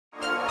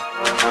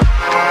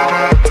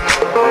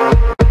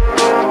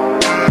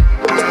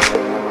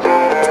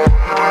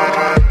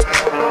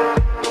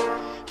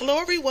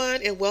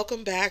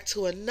welcome back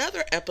to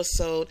another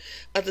episode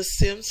of The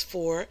Sims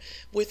 4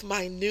 with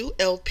my new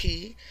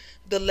LP,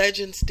 The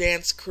Legends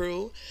Dance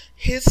Crew,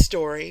 his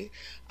story.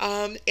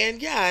 And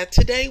yeah,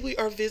 today we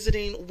are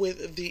visiting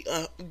with the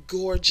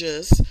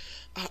gorgeous,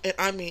 and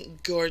I mean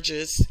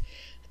gorgeous,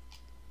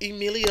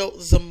 Emilio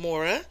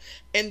Zamora,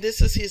 and this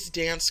is his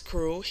dance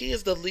crew. He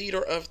is the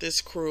leader of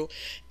this crew,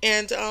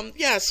 and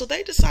yeah, so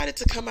they decided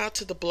to come out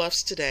to the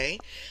Bluffs today.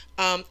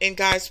 And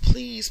guys,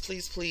 please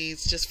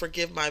just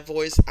forgive my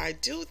voice. I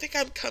do think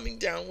I'm coming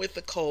down with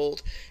a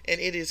cold,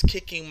 and it is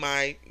kicking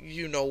my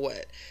you know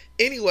what.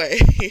 Anyway,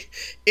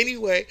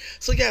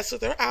 so yeah, so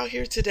they're out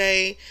here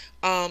today,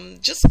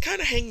 just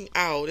kind of hanging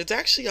out. It's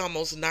actually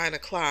almost 9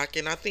 o'clock,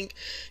 and I think,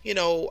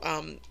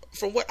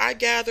 from what I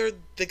gathered,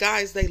 the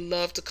guys, they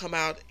love to come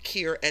out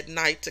here at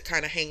night to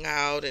kind of hang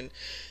out and,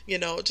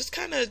 just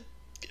kind of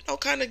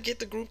get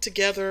the group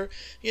together,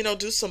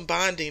 do some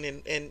bonding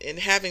and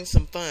having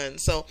some fun.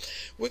 So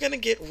we're going to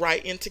get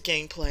right into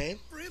gameplay.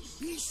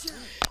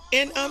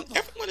 And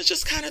everyone is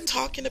just kind of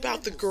talking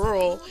about the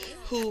girl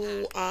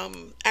who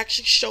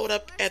actually showed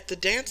up at the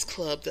dance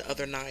club the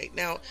other night.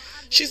 Now,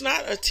 she's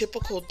not a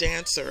typical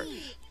dancer,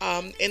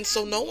 and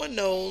so no one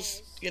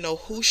knows,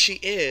 who she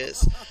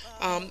is.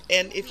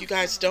 And if you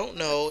guys don't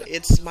know,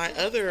 it's my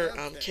other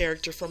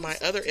character from my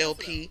other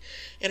LP,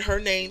 and her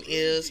name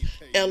is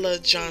Ella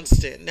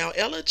Johnston. Now,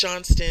 Ella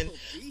Johnston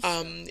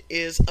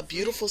is a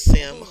beautiful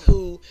sim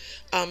who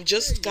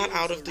just got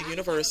out of the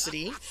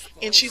university,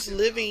 and she's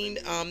living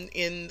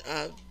in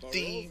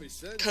the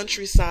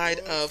countryside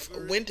of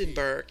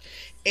Windenburg.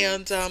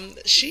 And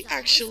she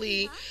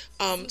actually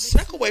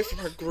snuck away from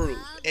her group.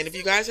 And if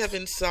you guys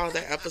haven't saw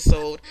that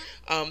episode,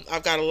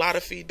 I've got a lot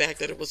of feedback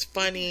that it was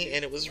funny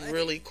and it was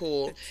really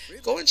cool.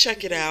 Go and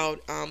check it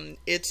out.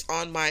 It's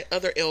on my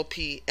other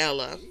LP,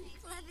 Ella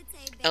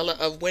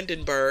of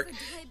Windenburg,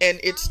 and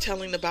it's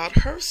telling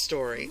about her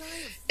story.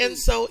 And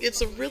so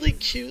it's a really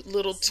cute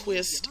little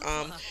twist.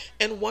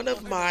 And one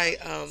of my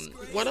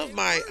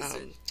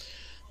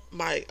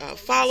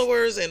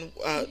followers, and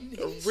a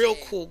real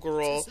cool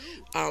girl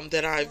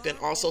that I've been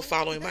also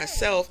following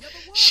myself,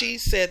 she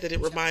said that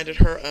it reminded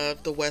her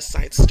of the West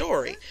Side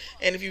Story.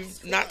 And if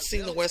you've not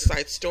seen the West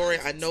Side Story,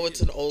 I know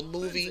it's an old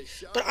movie,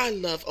 but I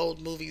love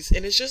old movies,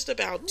 and it's just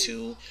about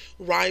two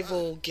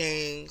rival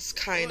gangs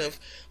kind of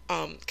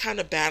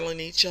battling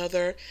each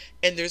other,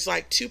 and there's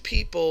like two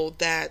people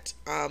that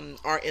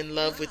are in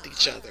love with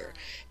each other.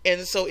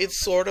 And so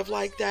it's sort of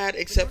like that,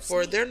 except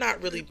for they're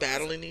not really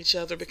battling each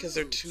other because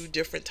they're two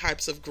different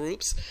types of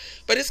groups.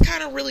 But it's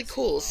kind of really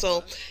cool.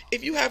 So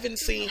if you haven't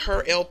seen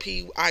her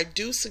LP, I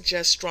do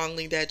suggest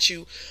strongly that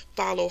you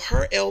follow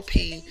her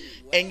LP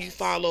and you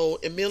follow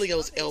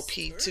Emilio's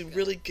LP to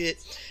really get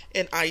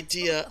an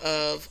idea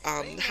of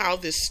how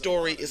this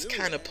story is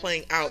kind of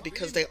playing out,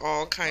 because they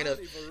all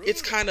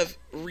it's kind of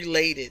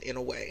related in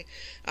a way,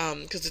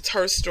 because it's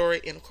her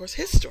story and of course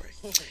his story.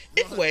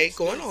 Anyway,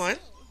 going on.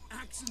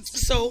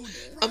 So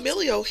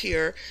Emilio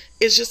here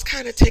is just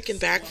kind of taken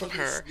back from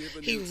her.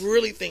 He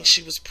really thinks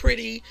she was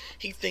pretty.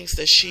 He thinks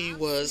that she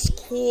was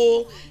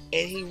cool,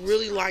 and he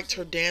really liked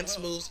her dance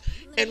moves.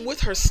 And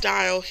with her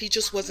style, he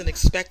just wasn't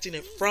expecting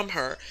it from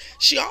her.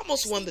 She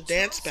almost won the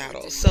dance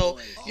battle. So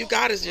you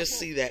gotta just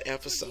see that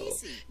episode.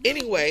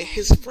 Anyway,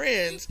 his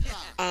friends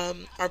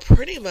are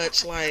pretty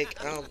much like,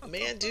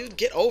 man, dude,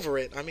 get over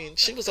it. I mean,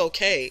 she was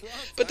okay.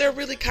 But they're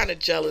really kind of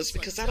jealous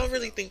because I don't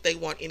really think they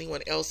want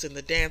anyone else in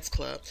the dance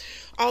club.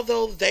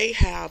 Although they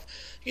have,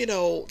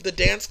 the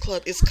dance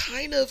club is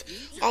kind of,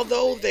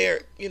 although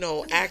they're,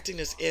 acting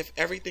as if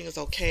everything is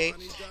okay,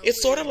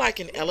 it's sort of like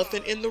an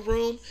elephant in the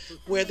room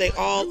where they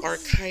all are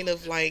kind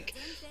of like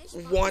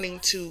wanting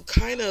to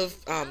kind of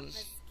I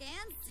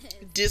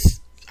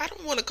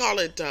don't want to call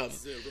it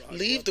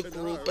leave the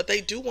group, but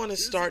they do want to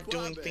start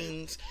doing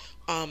things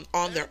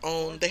on their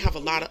own. They have a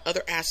lot of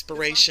other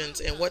aspirations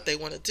and what they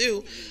want to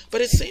do,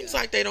 but it seems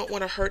like they don't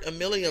want to hurt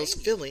Emilio's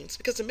feelings,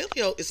 because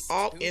Emilio is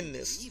all in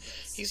this.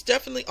 He's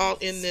definitely all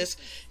in this.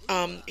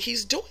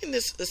 He's doing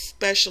this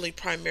especially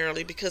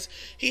primarily because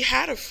he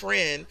had a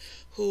friend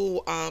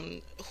who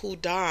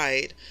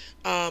died,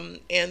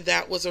 and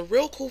that was a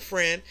real cool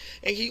friend,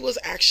 and he was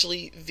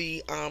actually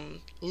the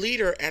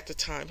leader at the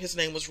time. His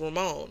name was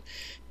Ramon,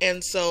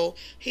 and so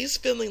he's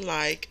feeling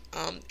like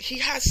he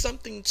has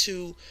something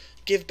to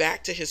give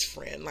back to his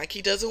friend. Like,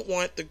 he doesn't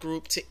want the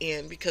group to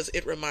end because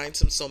it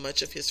reminds him so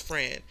much of his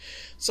friend.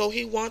 So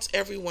he wants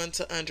everyone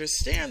to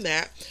understand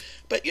that,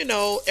 but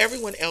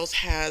everyone else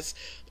has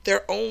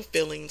their own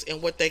feelings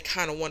and what they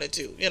kind of want to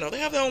do. They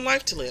have their own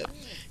life to live.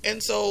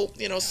 And so,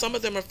 some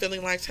of them are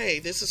feeling like, hey,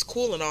 this is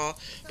cool and all,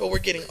 but we're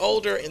getting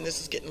older and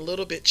this is getting a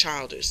little bit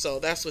childish. So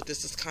that's what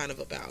this is kind of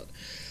about.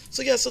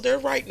 So yeah, so they're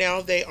right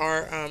now, they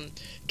are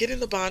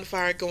getting the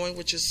bonfire going,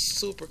 which is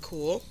super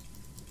cool.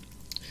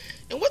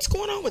 And what's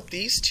going on with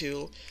these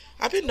two?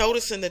 I've been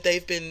noticing that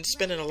they've been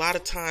spending a lot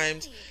of time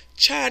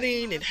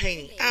chatting and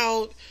hanging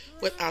out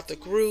without the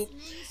group.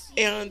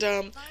 And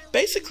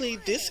basically,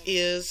 this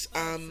is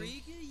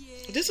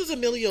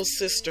Emilio's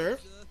sister,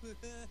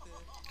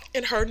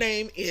 and her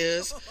name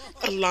is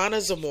Alana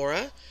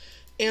Zamora.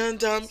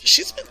 And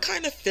she's been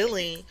kind of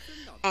feeling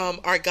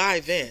our guy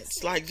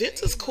Vince. Like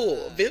Vince is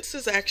cool. Vince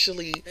is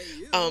actually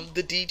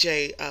the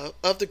DJ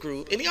of the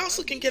group, and he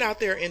also can get out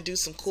there and do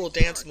some cool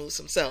dance moves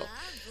himself.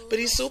 But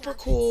he's super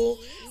cool,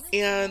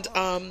 and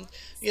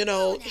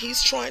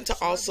he's trying to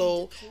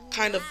also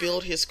kind of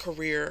build his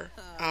career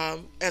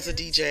as a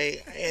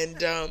DJ,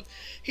 and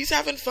he's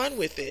having fun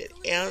with it.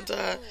 And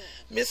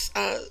Miss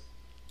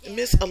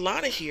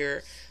Alana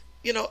here,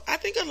 I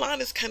think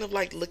Alana's kind of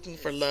like looking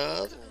for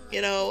love.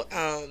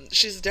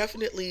 She's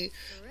definitely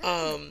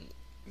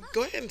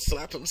go ahead and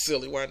slap him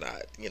silly, why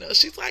not?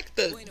 She's like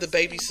the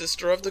baby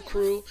sister of the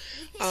crew,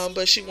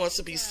 but she wants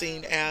to be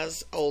seen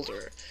as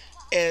older.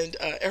 And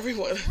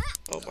everyone,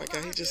 oh my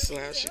god, she just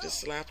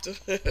slapped him.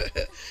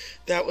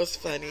 That was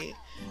funny.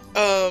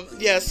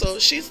 Yeah, so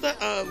she's like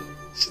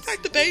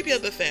the baby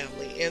of the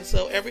family, and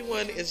so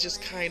everyone is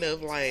just kind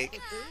of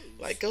like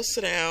go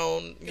sit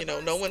down.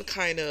 No one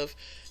kind of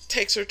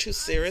takes her too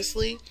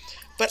seriously.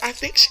 But I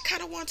think she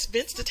kind of wants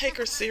Vince to take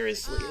her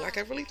seriously. Like,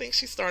 I really think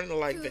she's starting to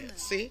like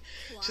Vince. See?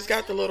 She's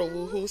got the little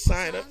woohoo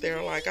sign up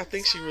there. Like, I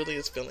think she really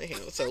is feeling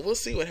him. So we'll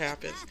see what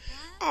happens.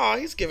 Oh,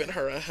 he's giving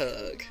her a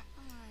hug.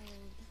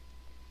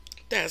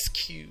 That's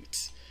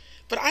cute.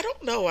 But I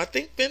don't know. I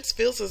think Vince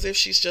feels as if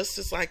she's just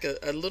as like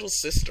a little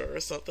sister or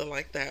something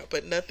like that.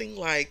 But nothing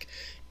like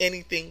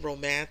anything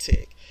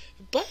romantic.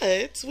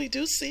 But we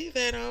do see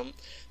that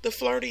the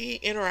flirty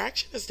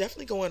interaction is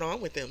definitely going on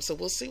with them. So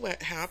we'll see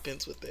what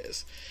happens with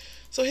this.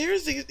 So here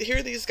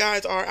these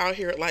guys are out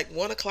here at like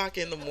 1 o'clock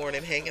in the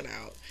morning hanging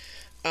out.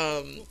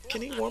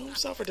 Can he warm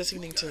himself, or does he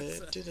need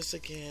to do this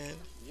again?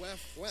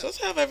 So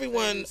let's have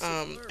everyone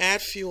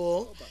add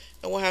fuel,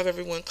 and we'll have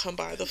everyone come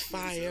by the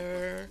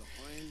fire.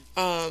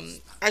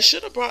 I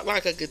should have brought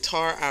like a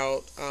guitar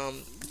out.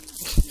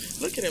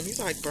 Look at him, he's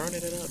like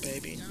burning it up,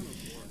 baby.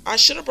 I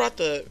should have brought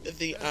the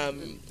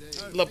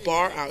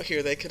bar out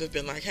here. They could have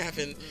been like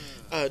having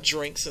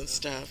drinks and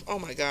stuff. Oh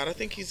my god, I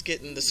think he's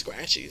getting the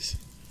scratchies.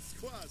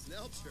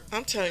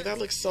 I'm telling you, that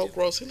looks so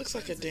gross. He looks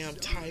like a damn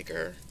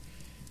tiger.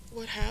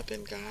 What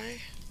happened,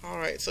 guy?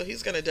 Alright, so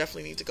he's going to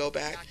definitely need to go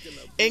back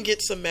and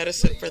get some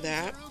medicine for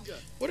that.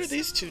 What are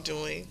these two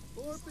doing?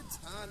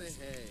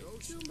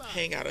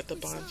 Hang out at the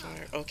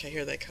bonfire. Okay,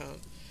 here they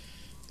come.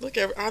 Look,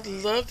 I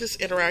love this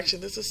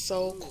interaction. This is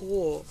so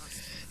cool.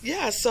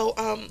 Yeah, so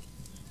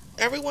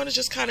everyone is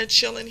just kind of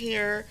chilling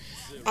here.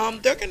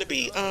 They're going to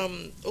be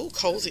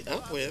cozy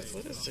up with.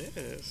 What is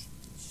this?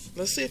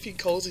 Let's see if he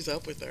cozies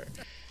up with her.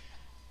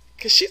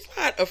 Because she's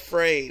not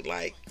afraid.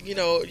 Like,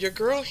 your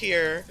girl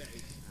here.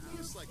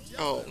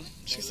 Oh,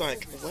 she's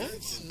like,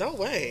 what? No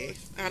way.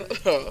 I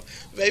don't know.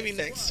 Maybe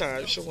next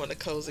time she'll want to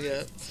cozy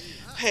up.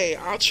 Hey,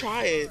 I'll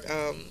try it.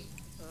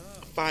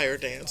 Fire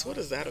dance. What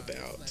is that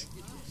about?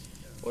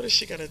 What is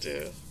she going to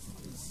do?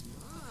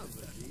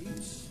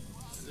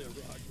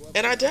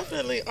 And I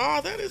definitely,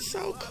 oh, that is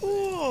so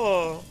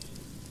cool.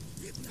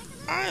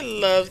 I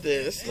love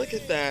this. Look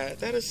at that.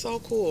 That is so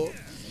cool.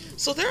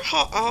 So they're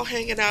all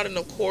hanging out, and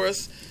of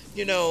course,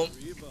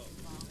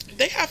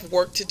 they have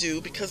work to do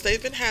because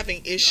they've been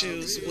having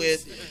issues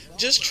with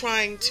just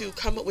trying to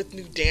come up with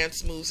new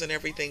dance moves and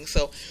everything.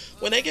 So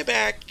when they get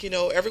back,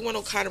 everyone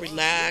will kind of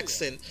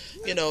relax and,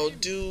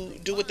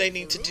 do what they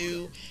need to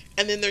do.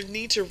 And then they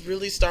need to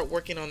really start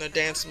working on their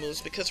dance moves,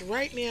 because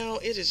right now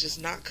it is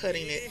just not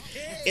cutting it.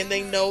 And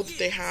they know that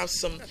they have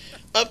some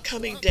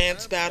upcoming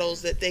dance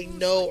battles that they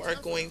know are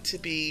going to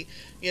be,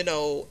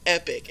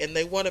 epic. And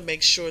they want to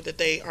make sure that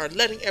they are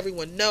letting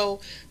everyone know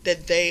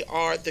that they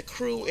are the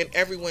crew and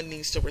everyone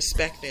needs to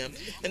respect them.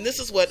 And this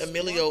is what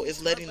Emilio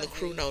is letting the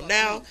crew know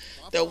now,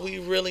 that we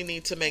really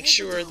need to make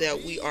sure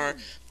that we are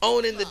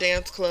owning the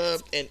dance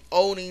club and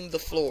owning the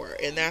floor.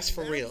 And that's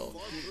for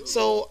real.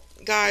 So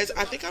guys,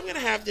 I think I'm going to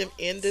have them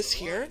end this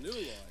here.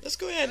 Let's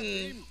go ahead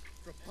and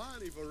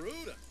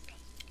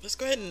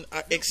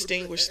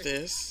extinguish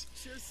this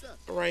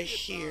right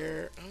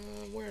here.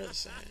 Where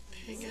is that?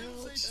 Hang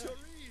out.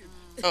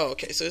 Oh,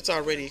 okay, so it's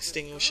already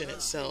extinguishing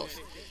itself.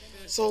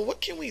 So what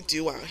can we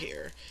do out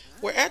here?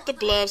 We're at the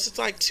bluffs. It's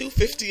like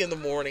 2:50 in the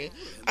morning.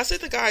 I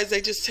said the guys,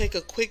 they just take a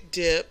quick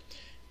dip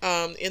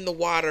in the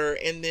water,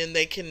 and then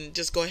they can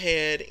just go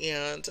ahead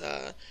and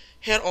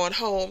head on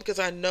home, because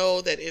I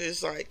know that it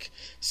is like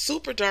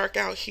super dark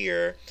out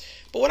here.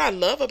 But what I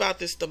love about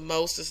this the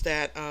most is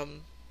that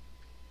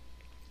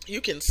you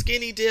can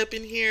skinny dip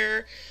in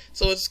here,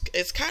 so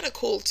it's kind of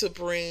cool to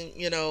bring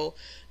your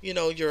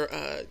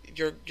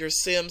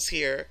Sims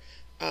here,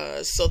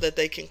 so that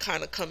they can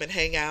kind of come and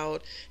hang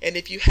out. And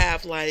if you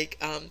have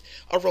like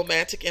a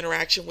romantic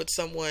interaction with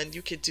someone,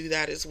 you could do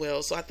that as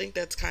well. So I think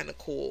that's kind of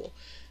cool.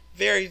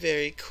 Very,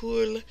 very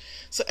cool.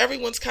 So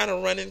everyone's kind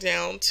of running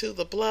down to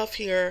the bluff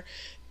here,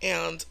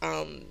 and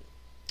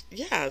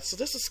yeah, so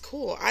this is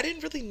cool. I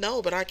didn't really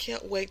know, but I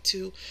can't wait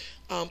to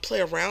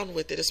play around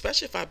with it,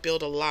 especially if I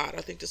build a lot.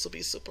 I think this will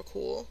be super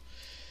cool.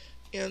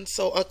 And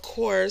so, of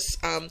course,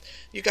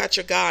 you got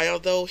your guy,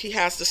 although he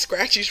has the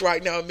scratchies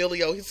right now,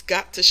 Emilio, he's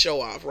got to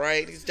show off,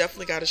 right? He's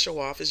definitely got to show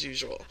off as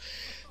usual.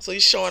 So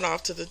he's showing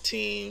off to the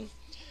team.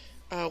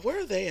 Where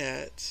are they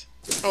at?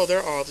 Oh,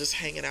 they're all just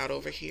hanging out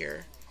over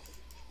here.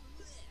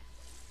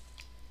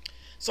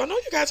 So I know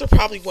you guys are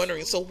probably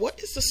wondering, so what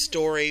is the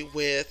story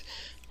with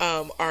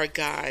our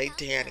guy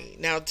Danny?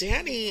 Now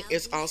Danny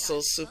is also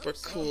super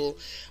cool.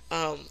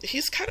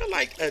 He's kind of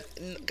like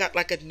got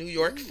like a New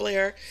York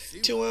flair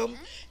to him,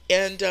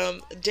 and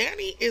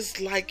Danny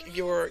is like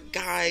your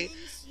guy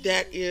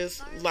that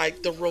is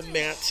like the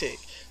romantic.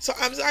 So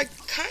I'm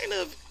kind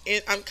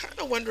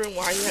of wondering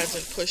why he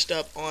hasn't pushed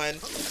up on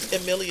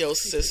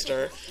Emilio's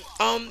sister.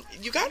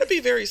 You got to be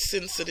very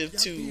sensitive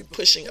to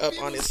pushing up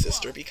on his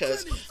sister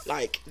because,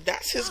 like,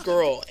 that's his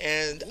girl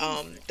and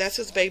that's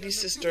his baby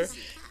sister,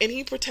 and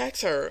he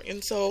protects her.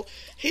 And so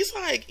he's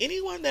like,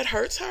 anyone that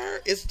hurts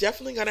her is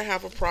definitely gonna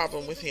have a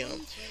problem with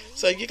him.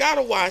 So you got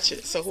to watch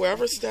it. So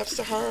whoever steps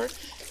to her,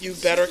 you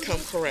better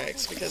come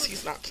correct because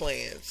he's not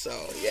playing.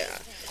 So yeah.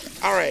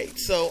 All right.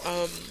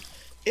 So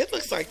it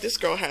looks like this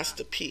girl has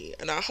to pee,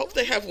 and I hope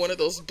they have one of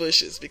those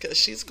bushes because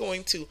she's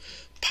going to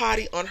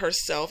potty on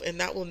herself, and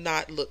that will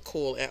not look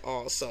cool at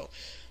all. So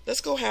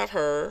let's go have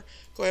her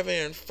go over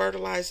and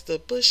fertilize the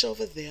bush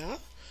over there.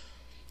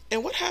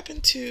 And what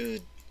happened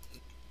to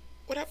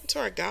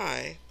our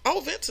guy?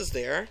 Oh, Vince is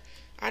there.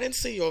 I didn't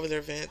see you over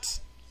there, Vince.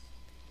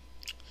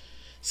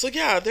 So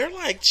yeah, they're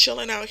like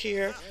chilling out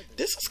here.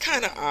 This is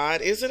kind of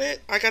odd, isn't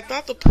it? Like, I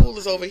thought the pool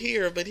is over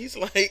here, but he's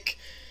like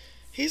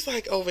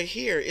over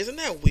here. Isn't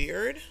that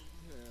weird?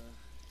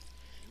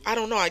 I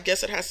don't know. I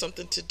guess it has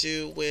something to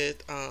do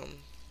with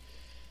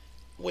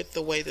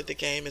the way that the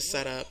game is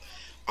set up.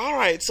 All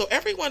right, so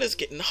everyone is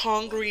getting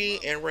hungry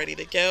and ready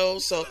to go.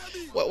 So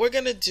what we're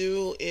gonna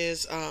do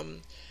is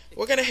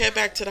we're gonna head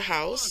back to the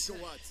house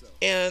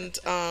and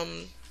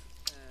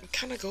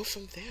kind of go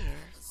from there.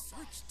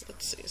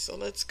 Let's see. So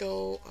let's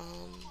go.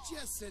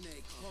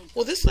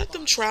 Will this let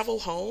them travel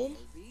home?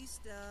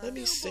 Let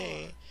me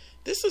see.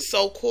 This is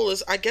so cool.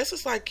 I guess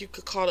it's like you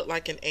could call it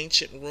like an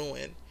ancient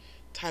ruin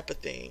type of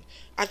thing.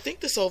 I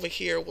think this over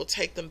here will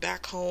take them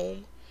back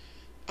home.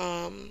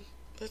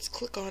 Let's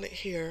click on it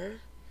here.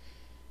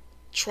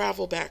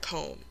 Travel back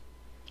home.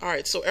 All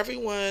right, so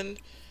everyone,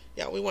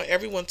 yeah, we want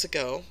everyone to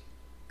go.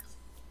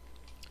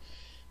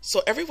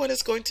 So everyone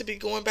is going to be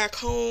going back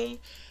home.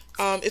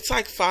 It's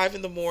like 5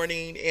 in the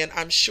morning, and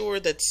I'm sure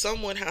that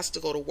someone has to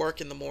go to work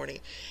in the morning.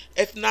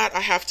 If not, I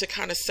have to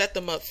kind of set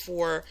them up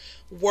for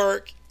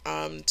work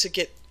to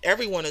get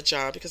everyone a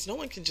job because no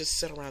one can just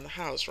sit around the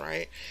house,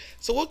 right?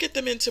 So we'll get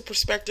them into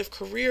prospective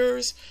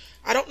careers.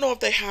 I don't know if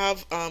they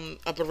have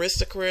a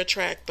barista career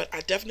track, but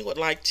I definitely would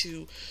like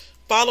to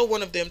follow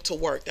one of them to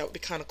work. That would be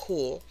kind of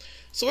cool.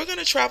 So we're going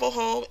to travel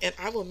home, and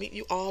I will meet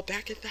you all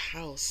back at the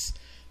house.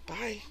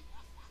 Bye.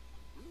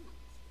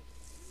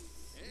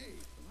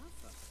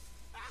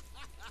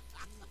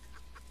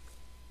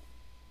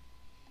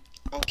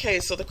 Okay,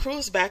 so the crew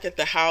is back at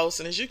the house,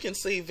 and as you can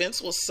see,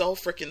 Vince was so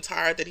freaking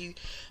tired that he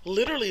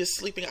literally is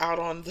sleeping out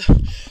on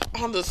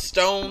the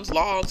stones,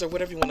 logs, or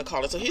whatever you want to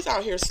call it. So he's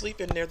out here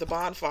sleeping near the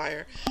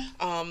bonfire,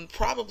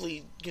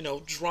 probably, you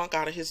know, drunk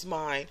out of his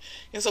mind.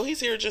 And so he's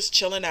here just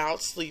chilling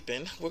out,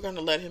 sleeping. We're going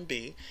to let him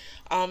be.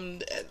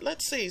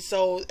 Let's see.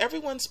 So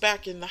everyone's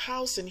back in the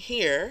house in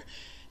here.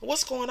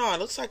 What's going on?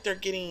 Looks like they're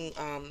getting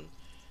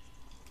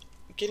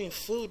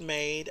food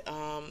made.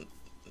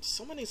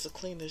 Someone needs to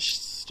clean this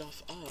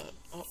stuff up.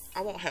 Oh,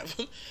 I won't have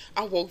him.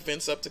 I woke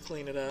Vince up to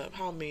clean it up.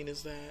 How mean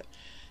is that?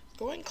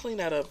 Go ahead and clean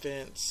that up,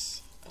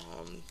 Vince.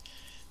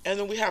 And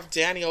then we have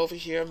Danny over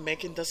here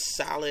making the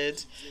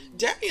salad.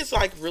 Danny is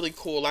like really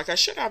cool. Like, I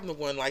should have the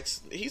one, like,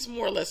 he's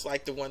more or less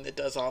like the one that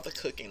does all the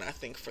cooking, I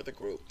think, for the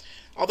group.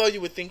 Although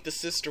you would think the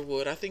sister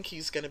would. I think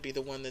he's going to be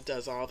the one that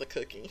does all the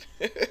cooking.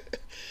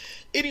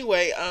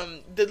 Anyway,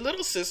 the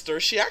little sister,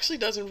 she actually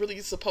doesn't really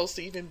supposed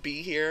to even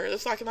be here.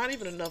 It's like not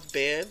even enough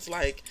beds,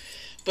 like,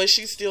 but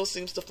she still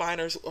seems to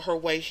find her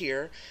way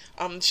here,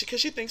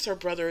 because she thinks her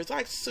brother is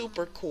like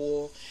super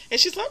cool, and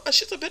she's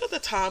a bit of the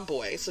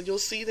tomboy. So you'll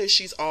see that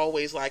she's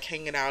always like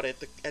hanging out at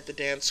the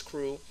dance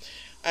crew,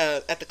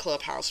 at the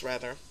clubhouse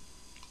rather.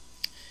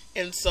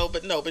 And so,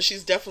 but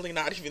she's definitely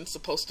not even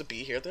supposed to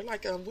be here. They're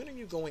like, when are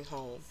you going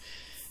home?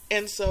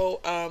 And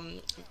so,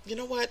 you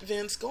know what,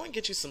 Vince, go and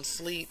get you some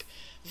sleep.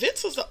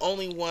 Vince is the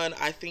only one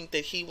I think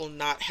that he will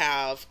not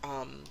have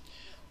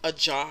a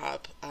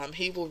job.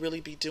 He will really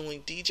be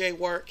doing DJ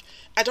work.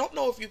 I don't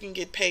know if you can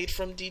get paid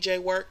from DJ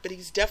work, but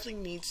he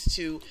definitely needs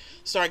to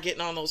start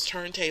getting on those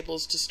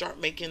turntables to start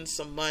making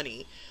some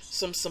money,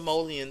 some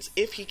simoleons,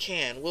 if he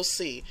can. We'll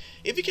see.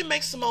 If he can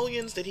make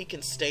simoleons, then he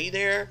can stay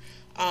there.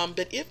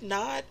 But if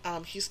not,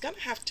 he's going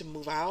to have to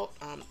move out.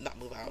 Not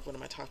move out. What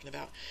am I talking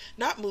about?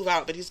 Not move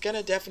out, but he's going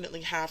to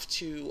definitely have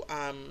to,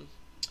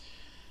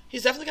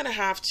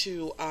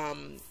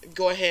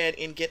 go ahead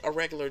and get a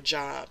regular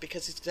job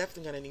because he's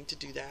definitely going to need to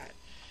do that.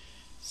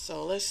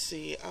 So let's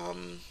see.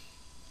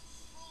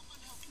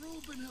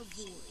 What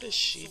is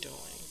she doing?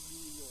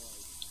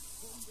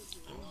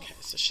 Okay,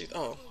 so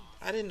oh,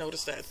 I didn't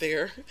notice that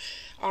there.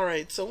 All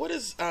right, so what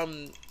is,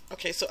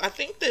 okay, so I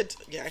think that,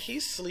 yeah,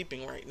 he's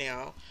sleeping right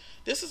now.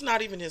 This is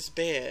not even his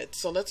bed.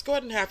 So let's go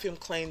ahead and have him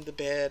claim the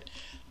bed.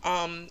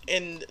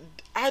 And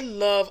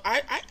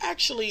I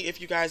actually, if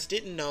you guys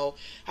didn't know,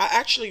 I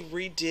actually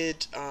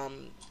redid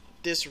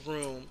this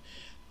room.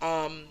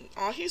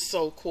 Oh, he's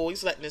so cool.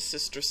 He's letting his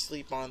sister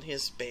sleep on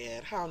his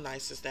bed. How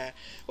nice is that?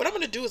 What I'm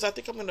going to do is I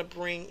think I'm going to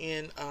bring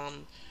in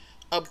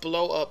a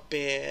blow up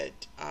bed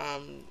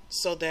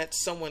so that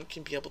someone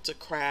can be able to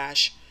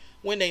crash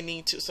when they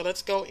need to. So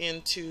let's go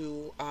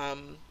into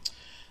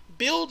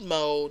build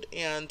mode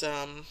and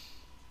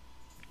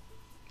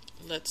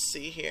let's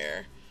see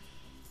here.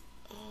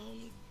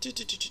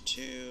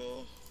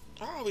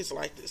 I always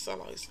like this. I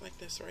always like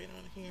this right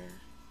on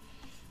here.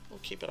 We'll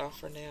keep it off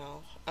for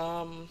now.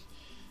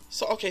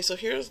 So okay, so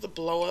here's the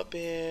blow up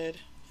bed.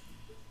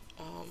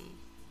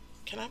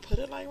 Can I put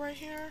it like right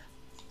here?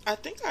 I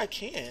think I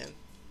can.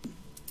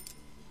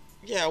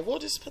 Yeah, we'll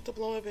just put the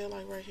blow up bed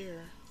like right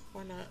here.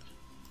 Why not?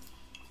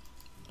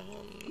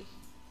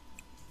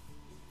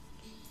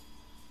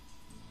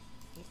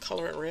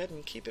 Color it red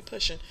and keep it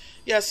pushing.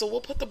 Yeah, so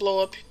we'll put the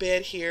blow up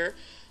bed here.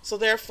 So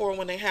therefore,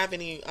 when they have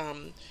any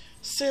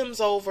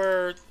Sims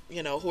over,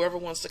 you know, whoever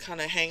wants to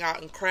kind of hang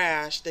out and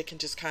crash, they can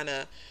just kind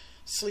of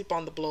sleep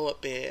on the blow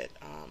up bed.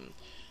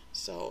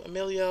 So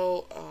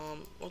Emilio, why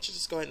don't you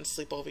just go ahead and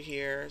sleep over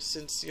here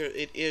since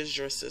it is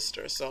your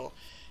sister. So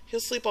he'll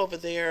sleep over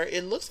there.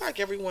 It looks like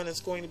everyone is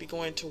going to be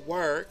going to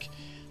work.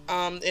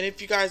 And if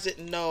you guys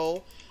didn't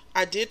know,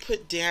 I did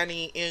put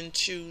Danny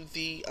into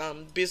the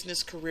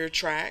business career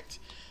track.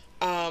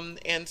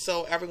 And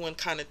so everyone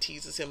kind of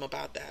teases him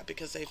about that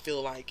because they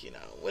feel like, you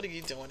know, what are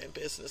you doing in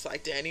business?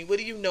 Like, Danny, what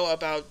do you know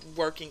about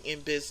working in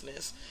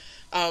business?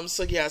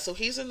 So yeah, so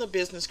he's in the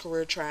business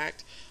career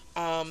track.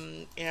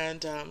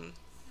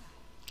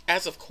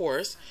 As of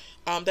course,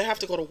 they have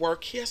to go to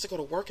work. He has to go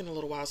to work in a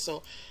little while.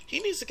 So he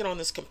needs to get on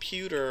this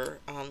computer,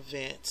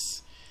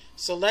 Vince.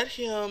 So let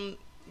him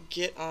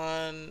get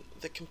on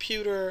the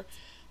computer.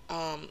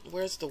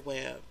 Where's the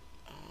web?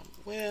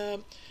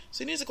 Web.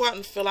 So he needs to go out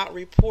and fill out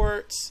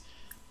reports.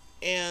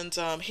 And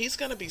he's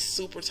going to be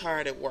super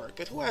tired at work.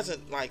 But who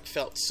hasn't like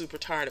felt super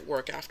tired at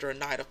work after a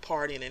night of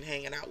partying and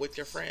hanging out with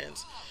your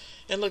friends?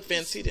 And look,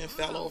 Vince, he didn't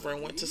fell over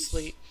and went to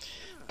sleep.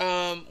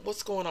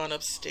 What's going on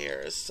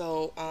upstairs?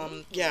 So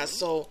yeah,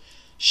 so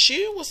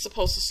she was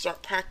supposed to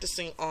start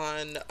practicing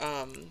on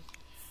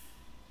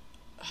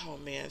oh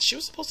man, she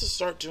was supposed to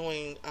start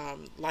doing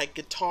like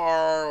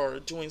guitar or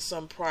doing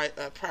some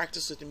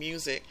practice with the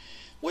music,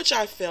 which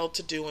I failed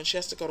to do, and she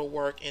has to go to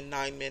work in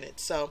 9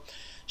 minutes. So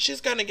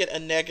she's gonna get a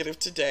negative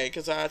today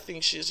because I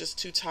think she's just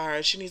too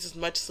tired. She needs as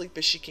much sleep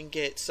as she can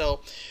get. So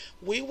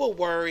we will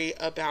worry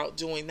about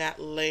doing that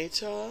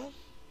later.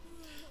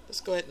 Let's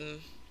go ahead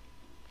and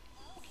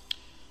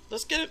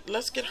let's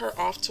get her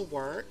off to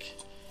work.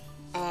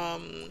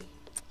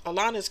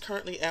 Alana is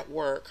currently at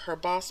work. Her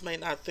boss may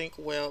not think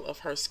well of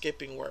her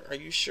skipping work. Are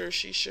you sure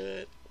she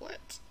should?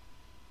 What?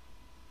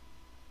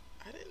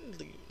 I didn't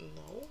leave.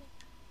 No.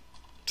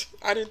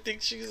 I didn't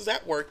think she was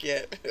at work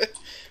yet.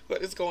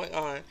 What is going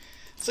on?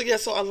 So yeah,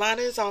 so Alana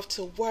is off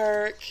to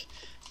work.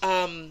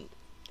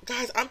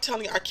 Guys, I'm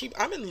telling you,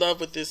 I'm in love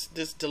with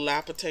this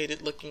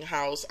dilapidated looking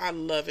house. I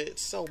love it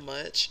so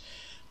much.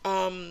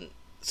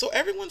 So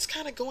everyone's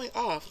kind of going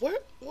off.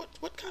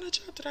 What kind of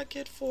job did I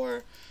get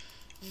for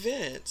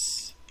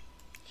Vince?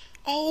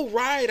 Oh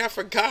right, I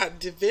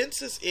forgot.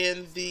 Vince is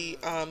in the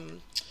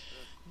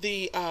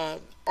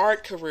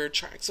art career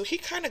track. So he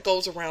kind of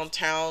goes around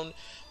town,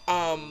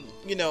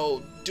 you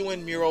know,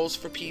 doing murals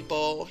for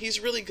people.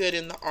 He's really good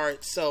in the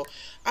art. So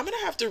I'm gonna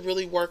have to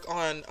really work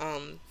on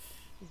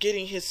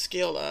getting his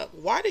skill up.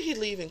 Why did he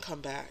leave and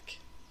come back?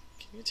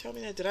 Can you tell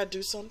me that? Did I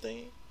do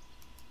something?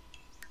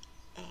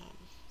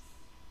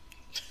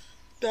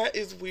 That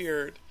is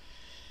weird.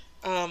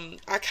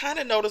 I kind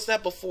of noticed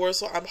that before,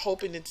 so I'm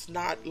hoping it's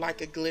not like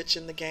a glitch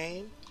in the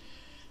game.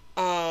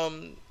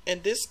 And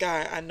this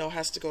guy I know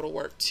has to go to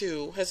work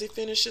too. Has he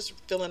finished just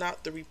filling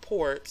out the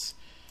reports?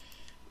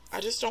 I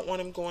just don't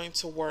want him going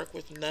to work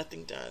with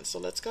nothing done. So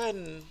let's go ahead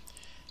and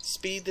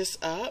speed this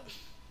up.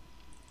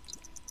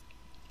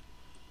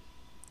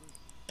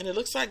 And it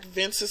looks like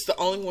Vince is the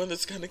only one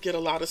that's going to get a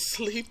lot of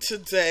sleep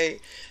today.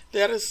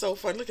 That is so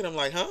fun. Look at him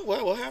like, huh?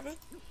 What happened?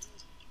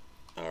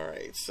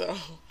 Alright, so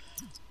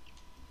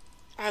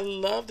I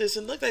love this.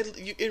 And look,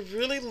 it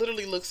really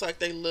literally looks like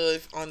they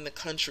live on the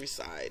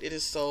countryside. It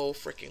is so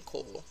freaking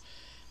cool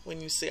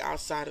when you see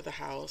outside of the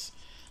house.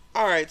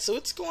 Alright, so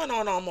it's going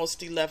on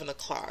almost 11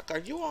 o'clock. Are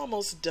you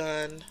almost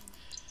done?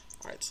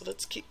 Alright, so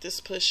let's keep this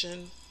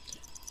pushing.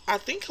 I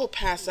think he'll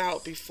pass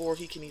out before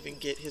he can even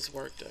get his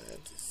work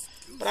done.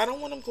 But I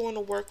don't want him going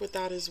to work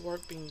without his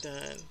work being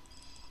done.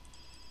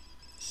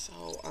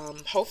 So,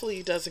 hopefully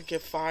he doesn't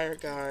get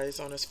fired, guys,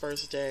 on his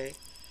first day.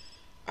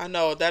 I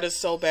know, that is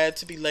so bad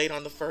to be late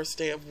on the first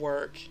day of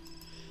work.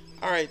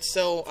 Alright,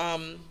 so,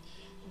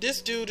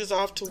 this dude is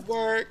off to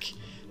work.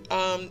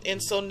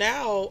 And so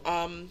now,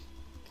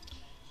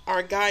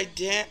 our guy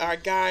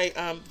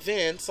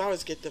Vince, I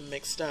always get them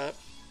mixed up.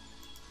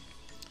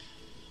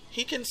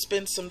 He can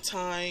spend some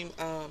time,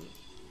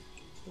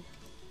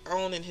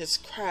 on in his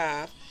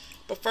craft.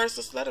 But first,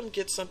 let's let him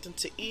get something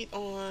to eat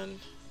on.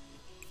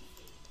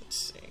 Let's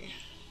see.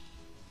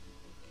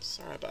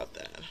 Sorry about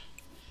that.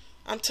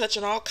 I'm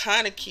touching all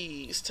kind of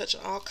keys.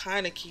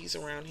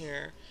 Around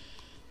here.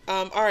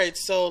 All right,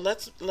 so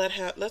let's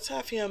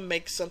have him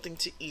make something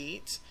to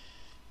eat.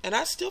 And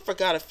I still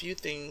forgot a few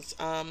things.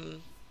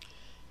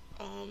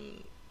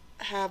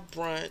 Have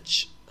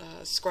brunch,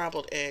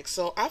 scrambled eggs.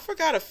 So I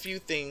forgot a few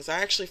things.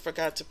 I actually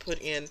forgot to put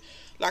in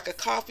like a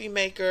coffee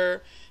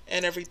maker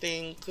and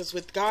everything, because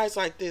with guys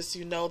like this,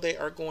 you know, they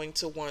are going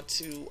to want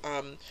to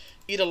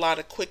eat a lot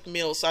of quick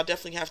meals. So I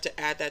definitely have to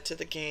add that to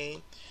the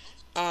game.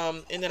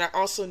 And then I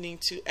also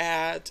need to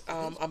add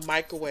a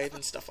microwave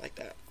and stuff like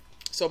that.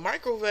 So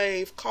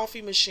microwave,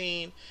 coffee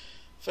machine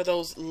for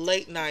those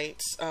late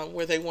nights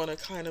where they want to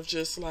kind of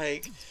just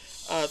like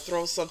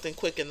throw something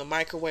quick in the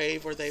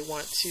microwave, or they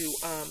want to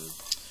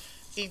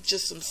eat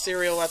just some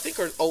cereal, I think,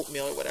 or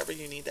oatmeal or whatever.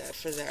 You need that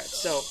for that.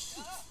 So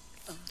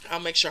I'll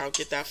make sure I'll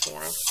get that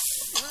for him.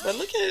 But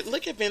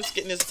look at Vince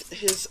getting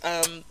his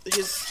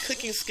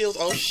cooking skills.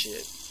 Oh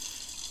shit.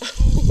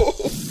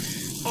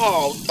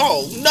 oh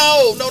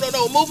no,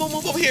 move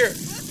over here.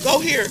 Go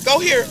here.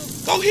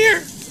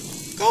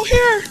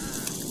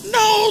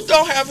 No,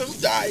 don't have him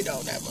die.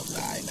 No.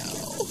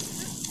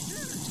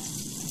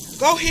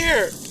 Go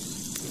here.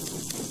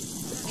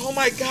 Oh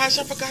my gosh,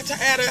 I forgot to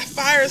add a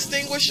fire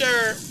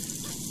extinguisher.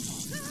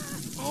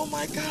 Oh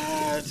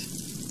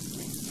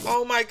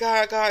my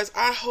god, guys.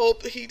 I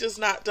hope he does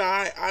not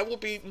die. I will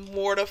be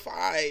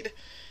mortified.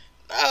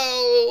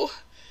 No.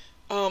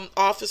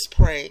 Office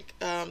prank.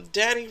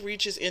 Daddy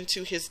reaches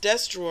into his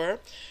desk drawer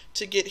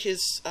to get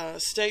his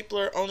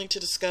stapler, only to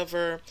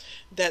discover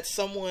that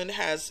someone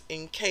has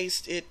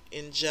encased it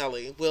in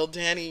jelly. Will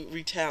Danny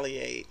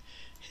retaliate?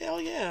 Hell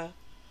yeah.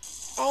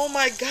 Oh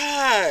my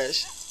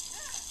gosh.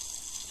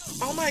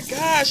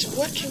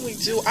 What can we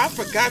do? I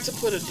forgot to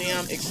put a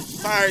damn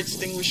fire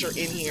extinguisher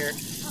in here.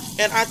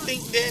 And I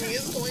think Danny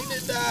is going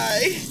to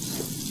die.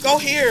 Go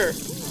here.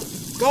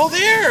 Go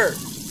there.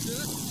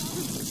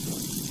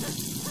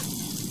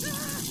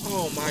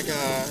 Oh my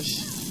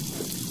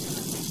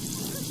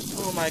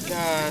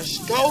gosh.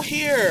 Go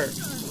here.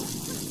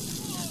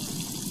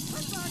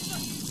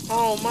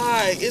 Oh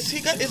my. Is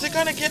it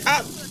gonna get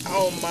out?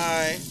 Oh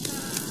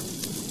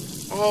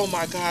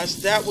my gosh.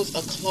 That was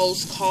a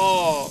close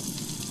call.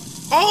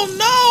 Oh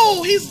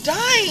no, he's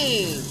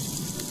dying.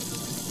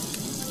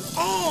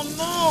 Oh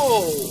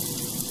no.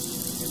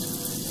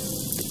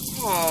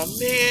 Oh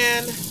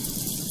man.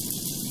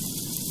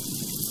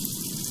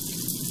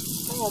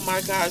 Oh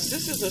my gosh,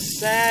 this is a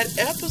sad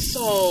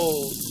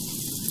episode.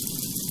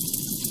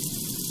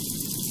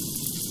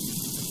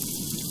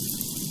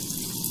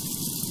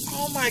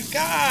 Oh my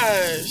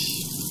gosh.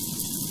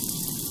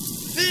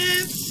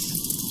 Vince.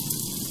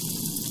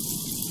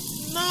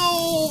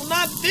 No,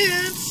 not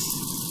Vince.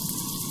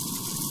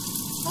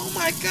 Oh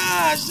my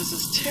gosh, this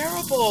is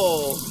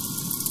terrible.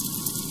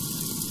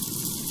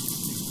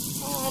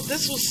 Oh,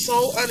 this was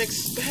so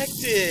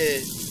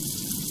unexpected.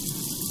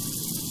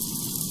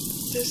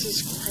 This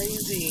is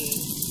crazy.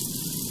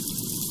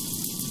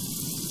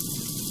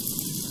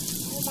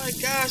 Oh my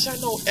gosh, I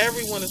know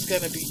everyone is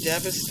going to be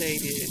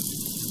devastated.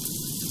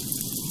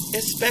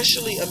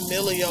 Especially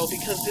Emilio,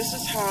 because this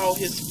is how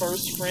his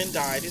first friend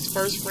died. His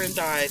first friend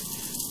died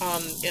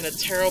in a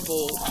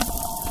terrible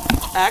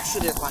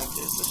accident like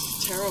this. This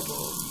is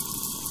terrible.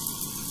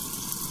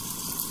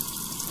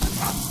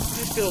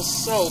 I feel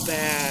so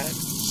bad.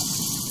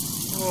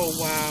 Oh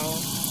wow.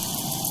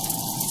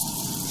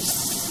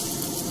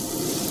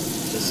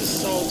 This is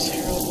so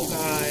terrible,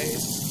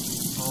 guys.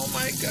 Oh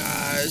my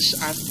gosh.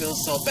 I feel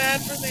so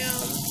bad for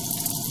them.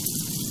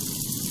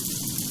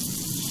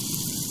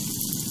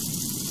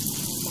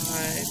 Oh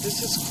my.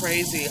 This is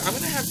crazy. I'm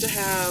going to have,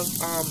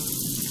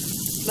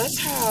 let's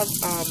have,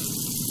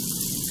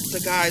 the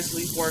guys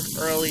leave work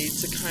early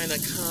to kind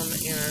of come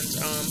and,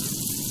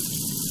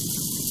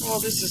 oh,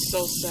 this is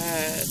so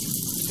sad.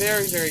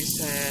 Very, very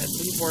sad.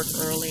 Leave work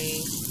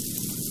early.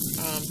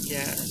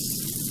 Yes.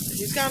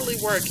 He's got to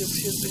leave work.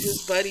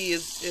 His buddy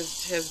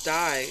has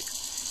died.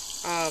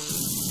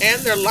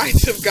 And their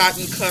lights have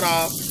gotten cut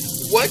off.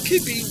 What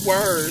could be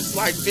worse?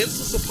 Like, Vince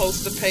is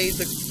supposed to pay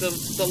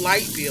the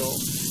light bill.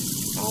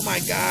 Oh my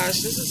gosh,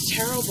 this is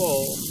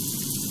terrible.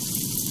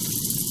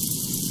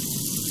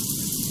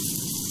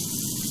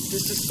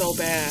 This is so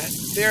bad.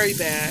 Very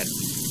bad.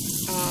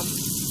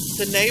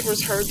 The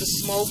neighbors heard the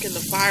smoke and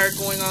the fire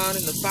going on,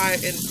 and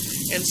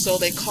and so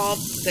they called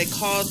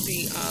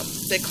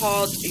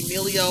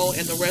Emilio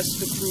and the rest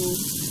of the crew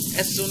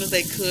as soon as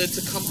they could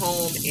to come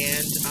home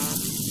and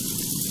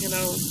you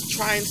know,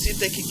 try and see if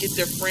they could get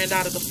their friend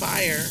out of the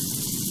fire.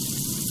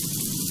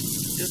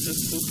 This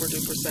is super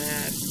duper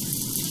sad.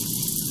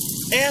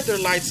 And their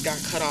lights got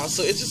cut off,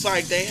 so it's just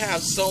like they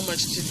have so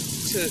much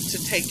to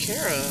take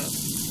care of.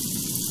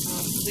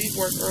 Leave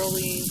work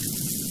early.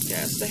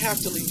 Yes, they have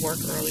to leave work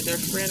early. Their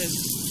friend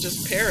is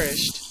just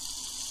perished.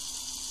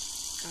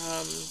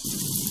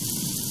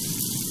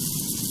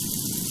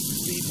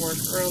 Leave work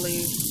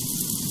early.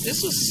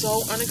 This was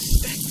so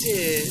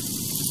unexpected.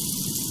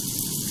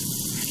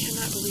 I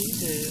cannot believe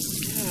this.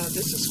 Yeah,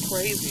 this is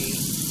crazy.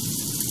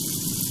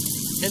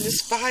 And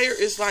this fire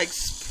is like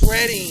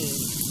spreading.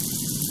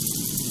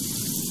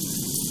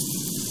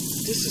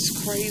 This is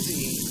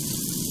crazy.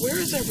 Where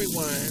is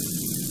everyone?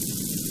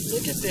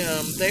 Look at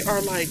them. They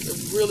are like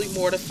really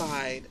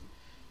mortified.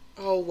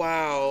 Oh,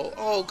 wow.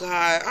 Oh,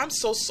 God. I'm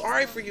so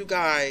sorry for you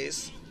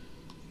guys.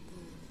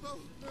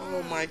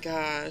 Oh, my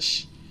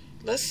gosh.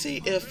 Let's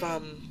see if,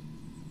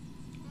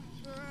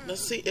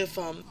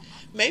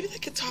 maybe they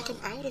can talk him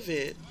out of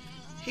it.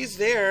 He's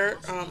there.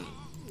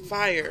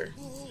 Fire.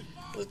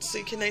 Let's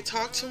see. Can they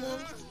talk to him?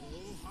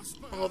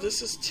 Oh,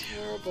 this is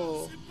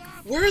terrible.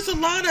 Where is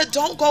Alana?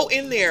 Don't go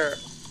in there.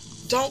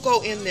 Don't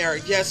go in there.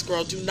 Yes,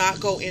 girl. Do not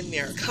go in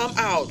there. Come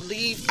out.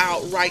 Leave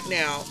out right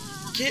now.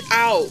 Get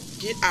out.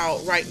 Get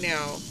out right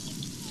now.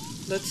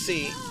 Let's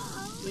see.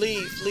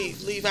 Leave.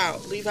 Leave. Leave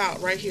out. Leave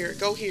out right here.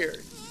 Go here.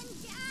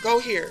 Go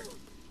here.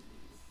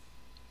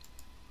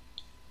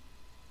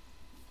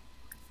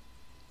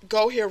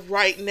 Go here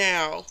right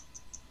now.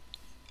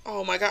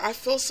 Oh my God. I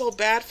feel so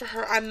bad for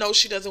her. I know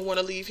she doesn't want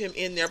to leave him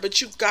in there,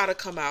 but you gotta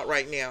come out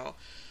right now.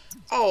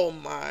 Oh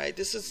my.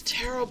 This is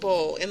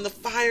terrible. And the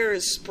fire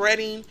is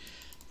spreading.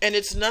 And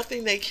it's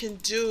nothing they can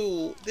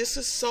do. This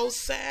is so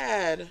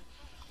sad.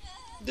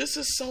 This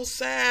is so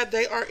sad.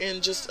 They are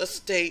in just a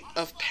state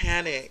of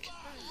panic.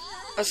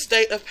 A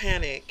state of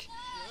panic.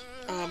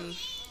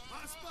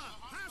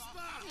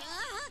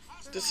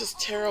 This is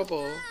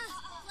terrible.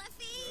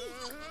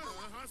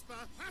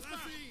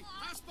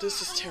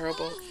 This is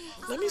terrible.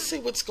 Let me see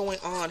what's going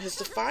on. Has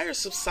the fire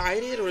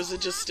subsided or is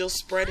it just still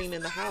spreading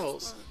in the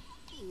house?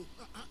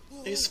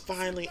 It's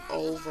finally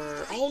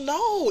over. Oh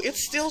no,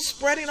 it's still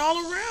spreading all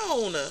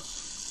around.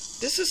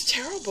 This is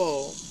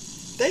terrible.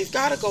 They've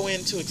got to go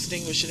in to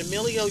extinguish it.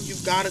 Emilio,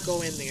 you've got to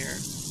go in there.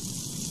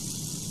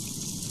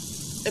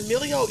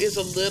 Emilio is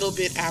a little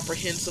bit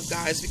apprehensive,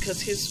 guys,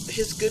 because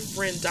his good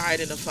friend died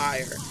in a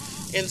fire.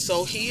 And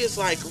so he is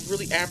like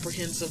really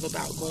apprehensive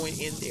about going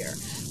in there.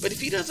 But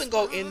if he doesn't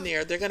go in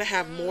there, they're going to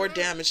have more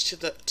damage to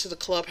the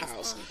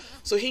clubhouse.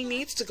 So he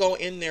needs to go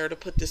in there to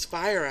put this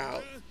fire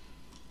out.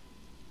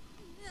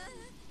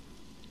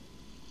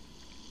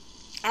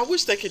 I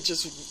wish they could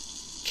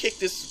just kick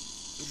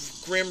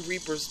this Grim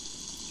Reaper's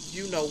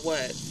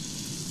you-know-what.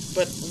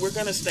 But we're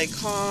going to stay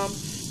calm.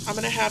 I'm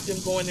going to have them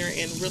go in there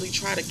and really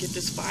try to get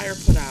this fire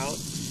put out.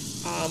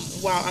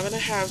 Wow, I'm going to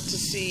have to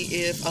see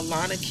if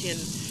Alana can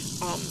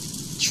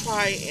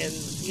try and,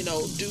 you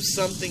know, do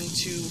something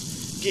to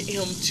get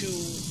him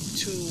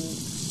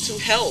to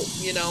help,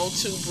 you know,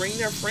 to bring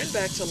their friend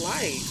back to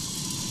life.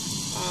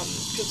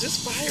 Because this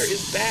fire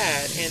is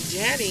bad. And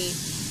Danny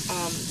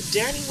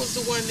was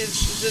the one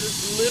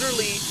that's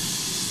literally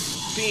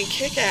being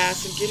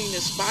kick-ass and getting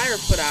this fire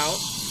put out.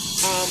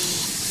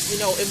 You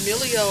know,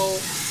 Emilio,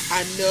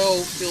 I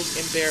know, feels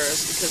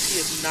embarrassed because he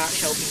is not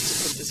helping to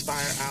put this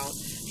fire out.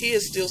 He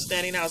is still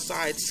standing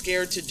outside,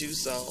 scared to do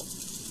so.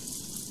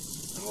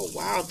 Oh,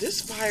 wow,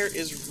 this fire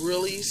is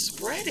really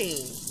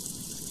spreading.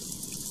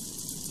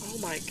 Oh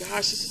my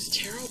gosh, this is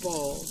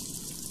terrible.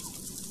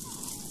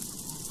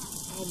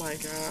 Oh my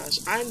gosh.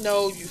 I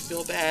know you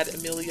feel bad,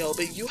 Emilio,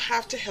 but you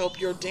have to help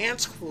your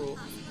dance crew.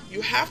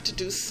 You have to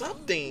do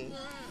something.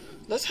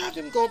 Let's have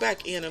him go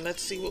back in and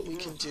let's see what we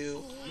can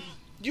do.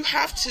 You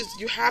have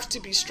to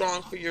be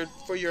strong for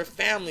your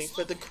family,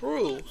 for the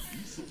crew.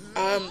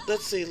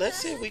 Let's see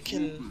if we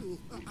can.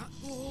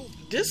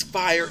 This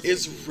fire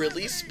is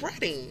really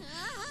spreading.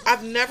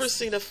 I've never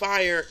seen a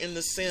fire in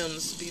The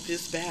Sims be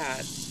this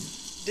bad.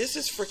 This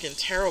is freaking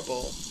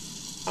terrible.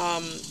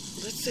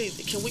 Let's see,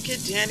 can we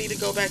get Danny to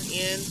go back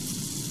in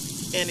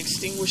and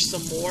extinguish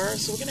some more?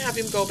 So we're going to have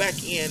him go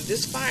back in.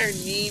 This fire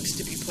needs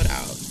to be put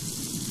out.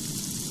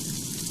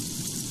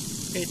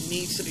 It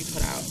needs to be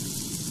put out.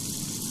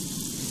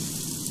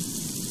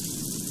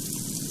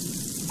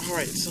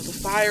 Alright, so the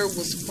fire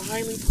was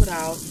finally put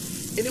out,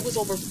 and it was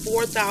over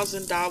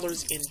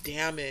 $4,000 in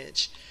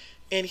damage.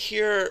 And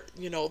here,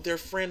 you know, their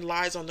friend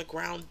lies on the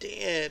ground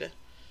dead.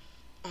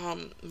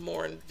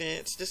 More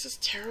events. This is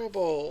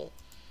terrible.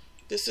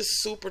 This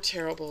is super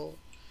terrible.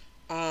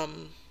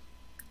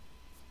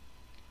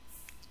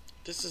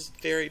 This is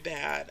very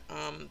bad.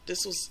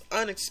 This was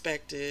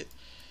unexpected.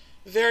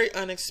 Very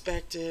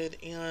unexpected.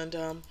 And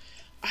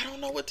I don't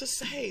know what to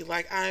say.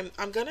 Like,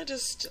 I'm gonna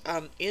just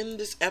end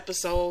this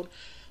episode.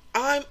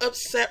 I'm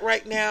upset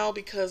right now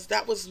because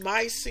that was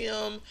my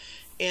sim.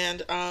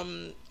 And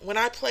when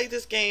I play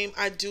this game,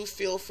 I do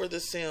feel for the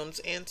Sims.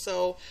 And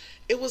so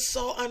it was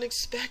so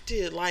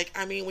unexpected. Like,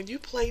 I mean, when you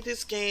play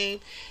this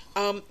game,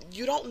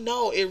 you don't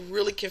know. It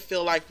really can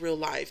feel like real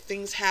life.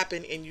 Things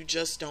happen and you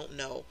just don't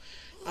know.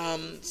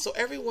 So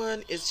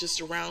everyone is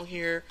just around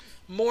here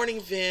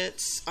mourning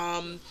Vince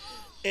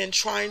and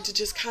trying to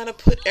just kind of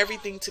put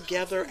everything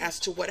together as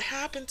to what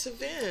happened to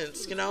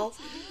Vince, you know.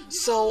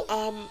 So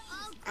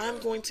I'm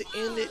going to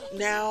end it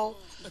now.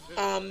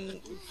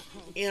 And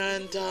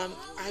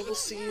I will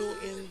see you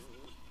in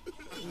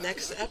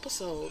next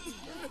episode.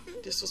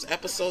 This was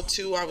episode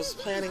 2. I was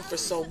planning for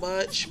so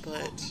much,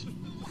 but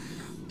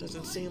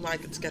doesn't seem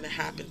like it's going to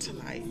happen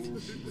tonight.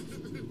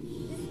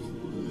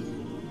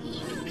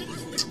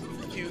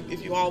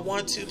 If you all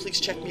want to,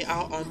 please check me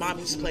out on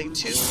Mommy's Play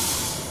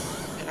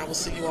 2, and I will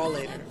see you all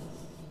later.